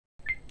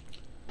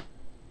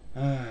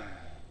Hi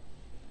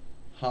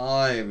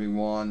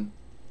everyone,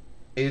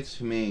 it's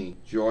me,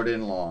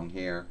 Jordan Long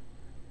here,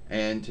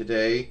 and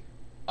today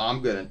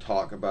I'm going to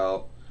talk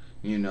about,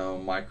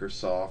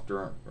 Microsoft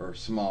or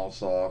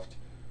SmallSoft,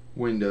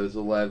 Windows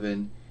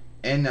 11,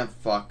 and the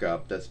fuck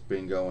up that's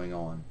been going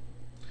on.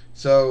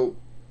 So,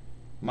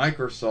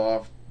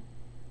 Microsoft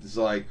is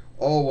like,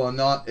 oh well,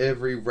 not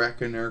every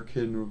reckoner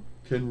can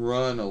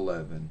run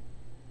 11.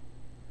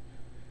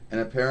 And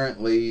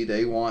apparently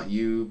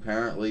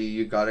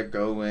you gotta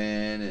go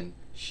in and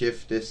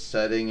shift this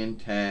setting in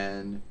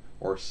 10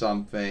 or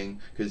something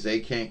because they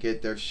can't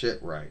get their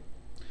shit right.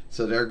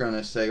 So they're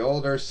gonna say,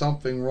 oh, there's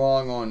something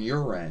wrong on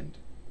your end.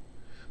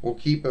 Well,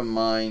 keep in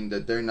mind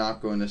that they're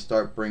not going to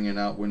start bringing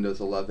out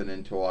Windows 11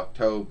 until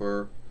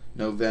October,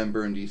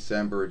 November, and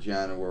December, or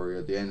January,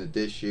 at the end of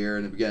this year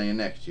and the beginning of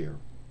next year.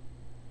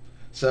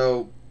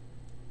 So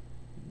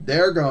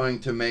they're going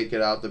to make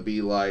it out to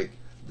be like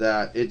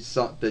that it's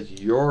something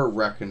that your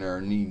reckoner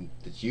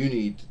that you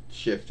need to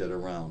shift it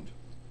around.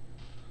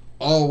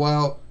 Oh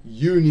well,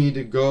 you need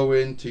to go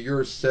into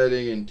your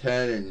setting in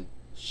 10 and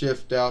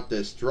shift out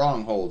this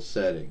stronghold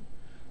setting.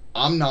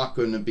 I'm not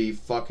going to be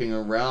fucking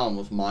around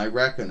with my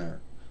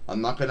reckoner.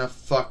 I'm not going to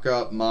fuck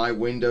up my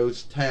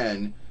Windows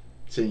 10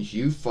 since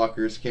you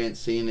fuckers can't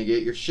seem to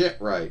get your shit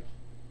right.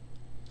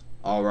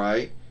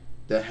 Alright?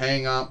 The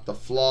hang up, the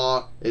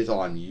flaw is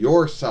on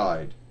your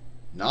side,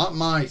 not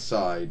my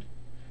side.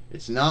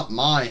 It's not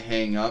my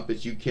hang up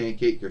that you can't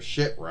get your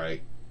shit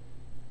right.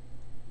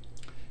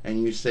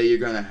 And you say you're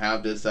going to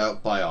have this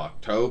out by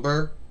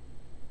October?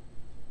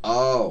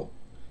 Oh,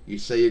 you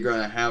say you're going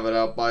to have it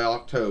out by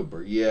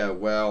October. Yeah,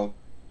 well,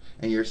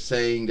 and you're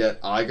saying that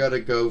I got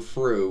to go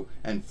through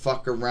and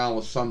fuck around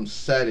with some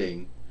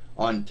setting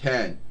on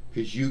 10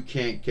 because you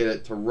can't get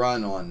it to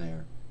run on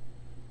there.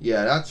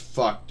 Yeah, that's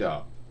fucked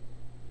up.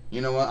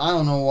 You know what? I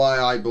don't know why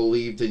I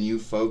believed in you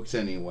folks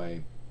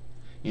anyway.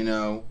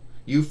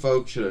 You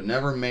folks should have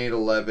never made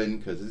 11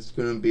 because it's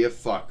going to be a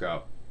fuck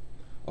up.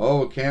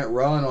 Oh, it can't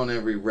run on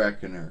every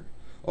reckoner.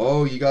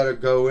 Oh, you got to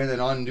go in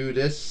and undo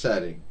this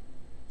setting.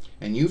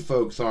 And you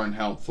folks aren't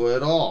helpful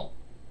at all.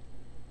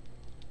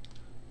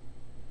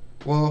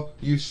 Well,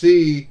 you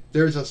see,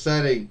 there's a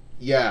setting.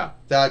 Yeah,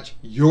 that's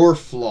your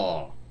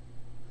flaw.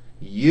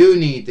 You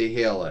need to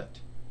heal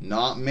it,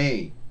 not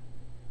me.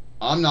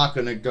 I'm not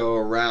going to go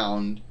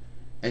around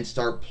and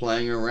start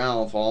playing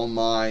around with all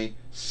my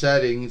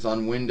settings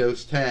on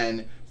Windows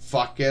 10,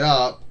 fuck it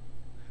up,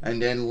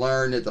 and then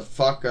learn that the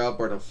fuck up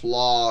or the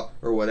flaw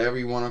or whatever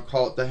you want to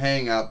call it, the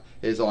hang up,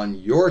 is on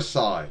your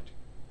side.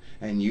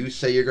 And you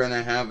say you're going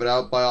to have it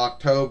out by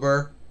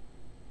October?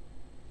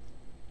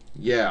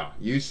 Yeah,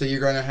 you say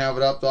you're going to have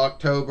it up to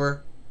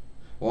October?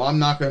 Well, I'm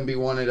not going to be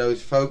one of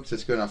those folks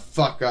that's going to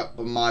fuck up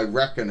my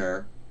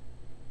reckoner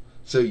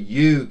so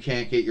you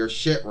can't get your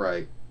shit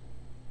right.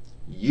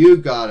 You're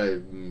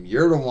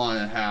the one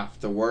that have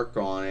to work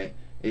on it.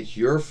 It's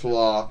your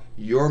flaw,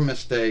 your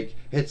mistake.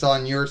 It's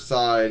on your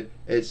side.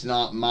 It's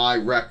not my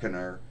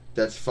reckoner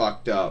that's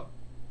fucked up.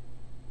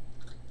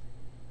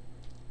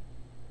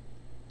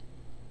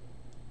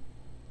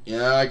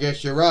 Yeah, I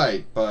guess you're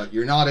right, but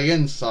you're not an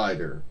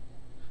insider.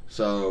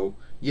 So,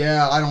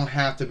 yeah, I don't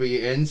have to be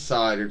an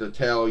insider to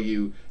tell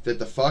you that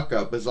the fuck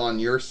up is on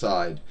your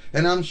side.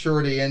 And I'm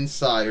sure the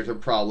insiders are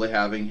probably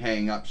having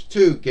hang ups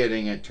too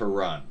getting it to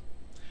run.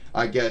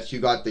 I guess you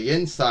got the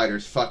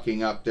insiders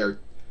fucking up their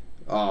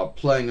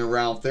playing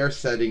around with their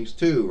settings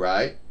too,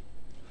 right?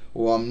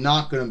 Well, I'm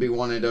not going to be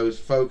one of those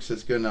folks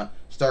that's going to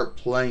start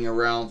playing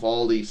around with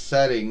all these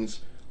settings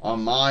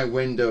on my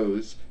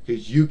Windows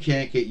because you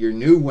can't get your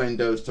new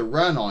Windows to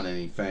run on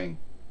anything.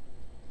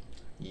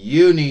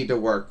 You need to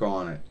work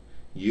on it.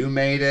 You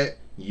made it.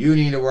 You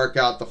need to work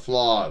out the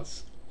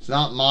flaws. It's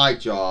not my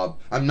job.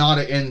 I'm not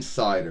an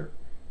insider.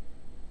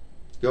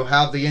 Go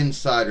have the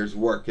insiders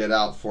work it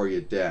out for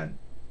you then.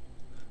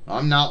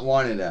 I'm not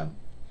one of them.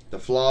 The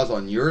flaw's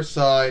on your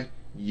side.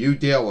 You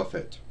deal with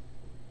it.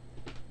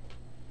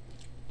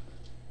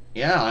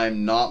 Yeah,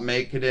 I'm not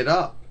making it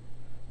up.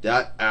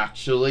 That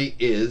actually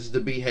is the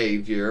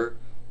behavior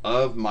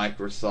of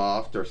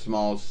Microsoft or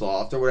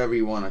SmallSoft or whatever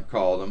you want to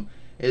call them,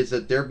 is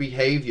that their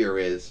behavior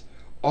is,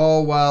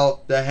 oh,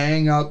 well, the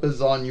hang up is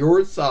on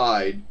your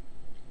side.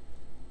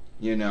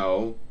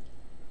 Well,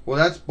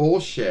 that's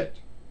bullshit.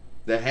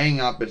 The hang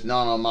up is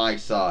not on my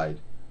side.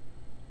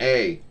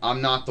 A,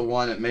 I'm not the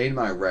one that made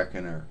my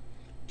reckoner.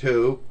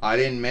 2, I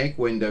didn't make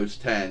Windows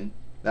 10.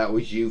 That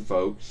was you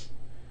folks.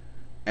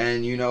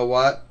 And you know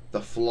what? The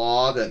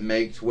flaw that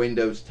makes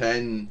Windows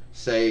 10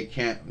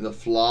 the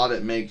flaw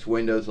that makes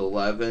Windows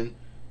 11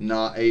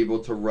 not able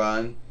to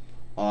run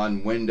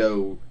on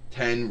Windows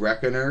 10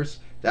 reckoners,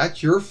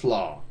 that's your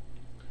flaw.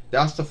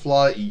 That's the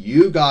flaw that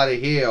you gotta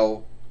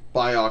heal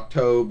by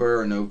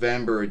October or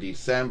November or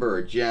December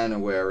or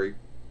January.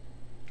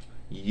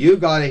 You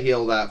gotta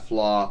heal that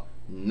flaw,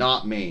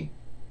 not me.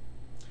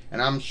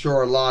 And I'm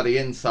sure a lot of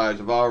insiders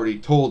have already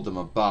told them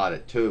about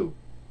it too.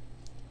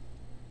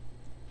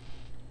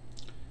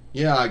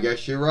 Yeah, I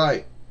guess you're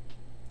right.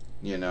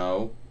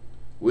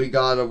 We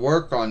gotta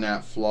work on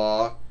that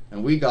flaw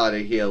and we gotta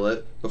heal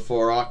it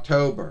before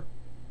October.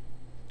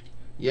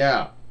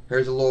 Yeah,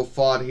 here's a little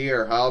thought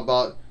here. How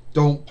about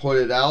don't put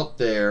it out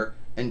there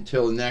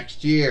until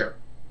next year?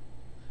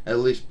 At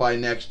least by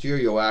next year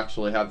you'll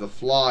actually have the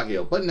flaw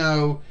healed. But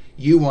no,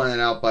 you want it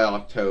out by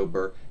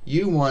October.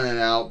 You want it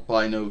out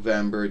by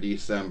November,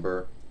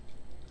 December.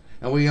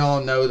 And we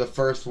all know the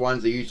first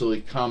ones that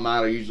usually come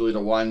out are usually the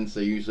ones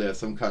that usually have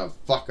some kind of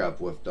fuck up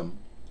with them.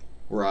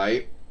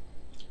 Right?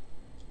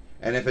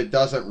 And if it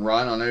doesn't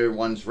run on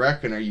everyone's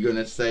reckon, are you going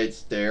to say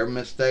it's their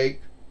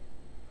mistake?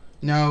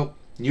 No,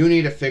 you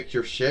need to fix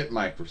your shit,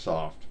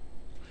 Microsoft.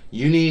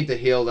 You need to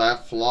heal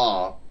that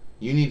flaw.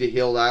 You need to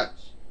heal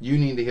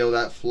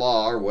that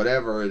flaw or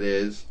whatever it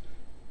is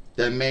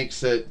that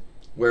makes it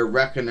where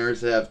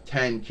reckoners that have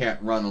 10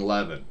 can't run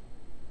 11.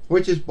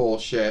 Which is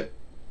bullshit.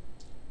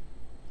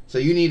 So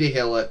you need to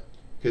heal it,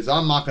 because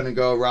I'm not going to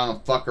go around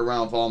and fuck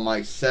around with all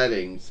my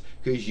settings,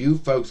 because you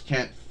folks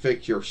can't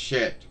fix your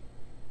shit.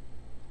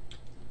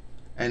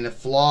 And the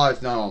flaw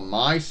is not on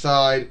my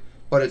side,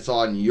 but it's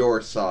on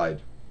your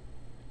side.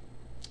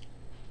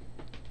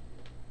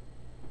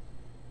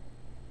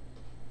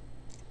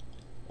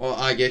 Well,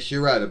 I guess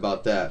you're right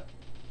about that.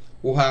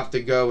 We'll have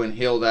to go and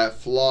heal that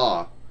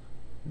flaw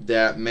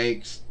that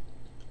makes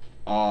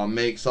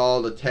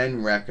all the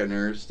 10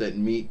 reckoners that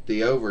meet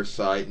the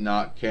oversight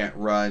can't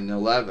run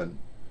 11.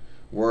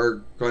 We're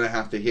going to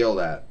have to heal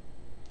that.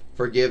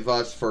 Forgive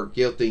us for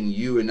guilting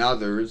you and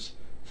others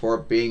for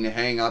being the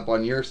hang up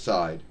on your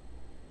side.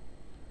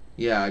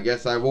 Yeah, I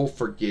guess I will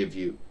forgive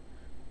you.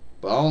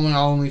 But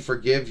I'll only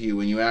forgive you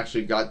when you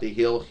actually got the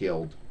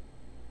healed.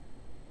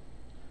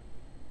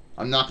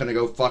 I'm not going to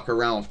go fuck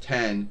around with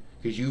 10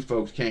 because you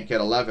folks can't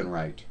get 11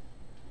 right.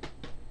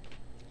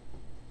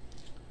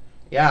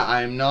 Yeah,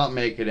 I'm not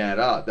making that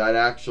up. That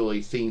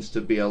actually seems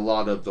to be a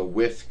lot of the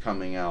width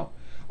coming out.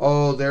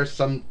 Oh, there's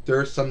some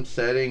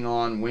setting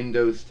on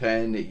Windows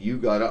 10 that you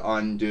gotta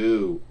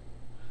undo.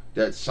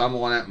 That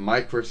someone at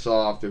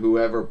Microsoft or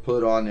whoever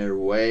put on there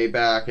way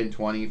back in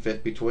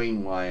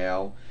 2015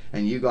 YL,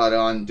 and you gotta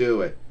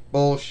undo it.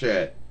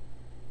 Bullshit.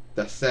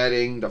 The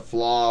setting, the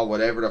flaw,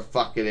 whatever the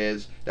fuck it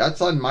is, that's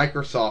on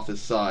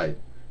Microsoft's side.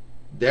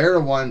 They're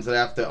the ones that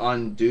have to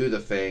undo the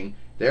thing.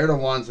 They're the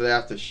ones that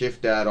have to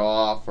shift that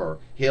off or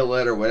heal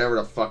it or whatever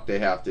the fuck they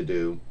have to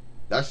do.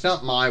 That's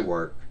not my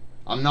work.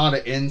 I'm not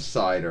an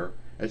insider.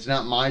 It's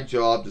not my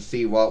job to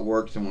see what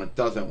works and what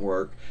doesn't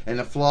work. And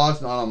the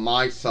flaw's not on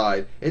my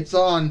side. It's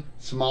on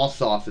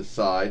Smallsoft's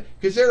side,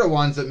 because they're the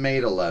ones that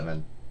made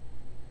 11.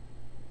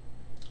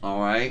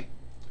 Alright?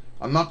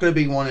 I'm not going to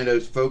be one of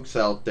those folks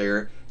out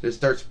there that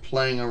starts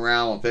playing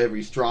around with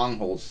every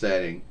stronghold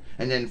setting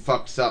and then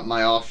fucks up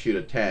my offshoot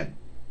of 10.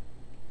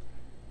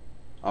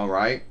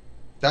 Alright?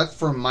 That's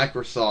for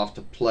Microsoft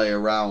to play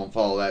around with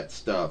all that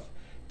stuff.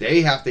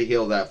 They have to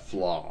heal that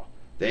flaw.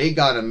 They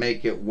gotta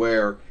make it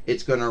where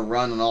it's gonna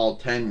run on all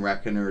 10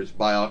 reckoners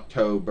by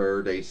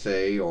October, they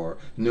say, or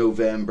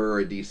November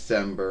or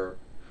December,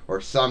 or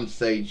some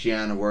say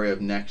January of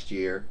next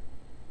year.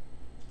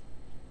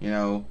 You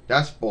know,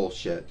 that's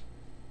bullshit.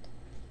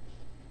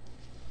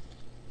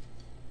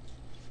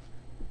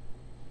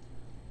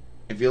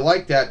 If you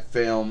like that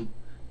film,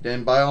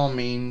 then by all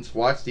means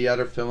watch the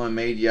other film I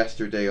made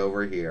yesterday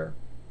over here.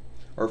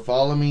 Or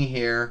follow me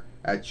here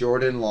at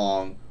Jordan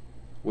Long,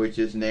 which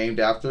is named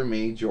after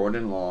me,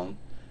 Jordan Long,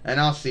 and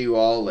I'll see you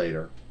all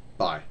later.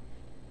 Bye.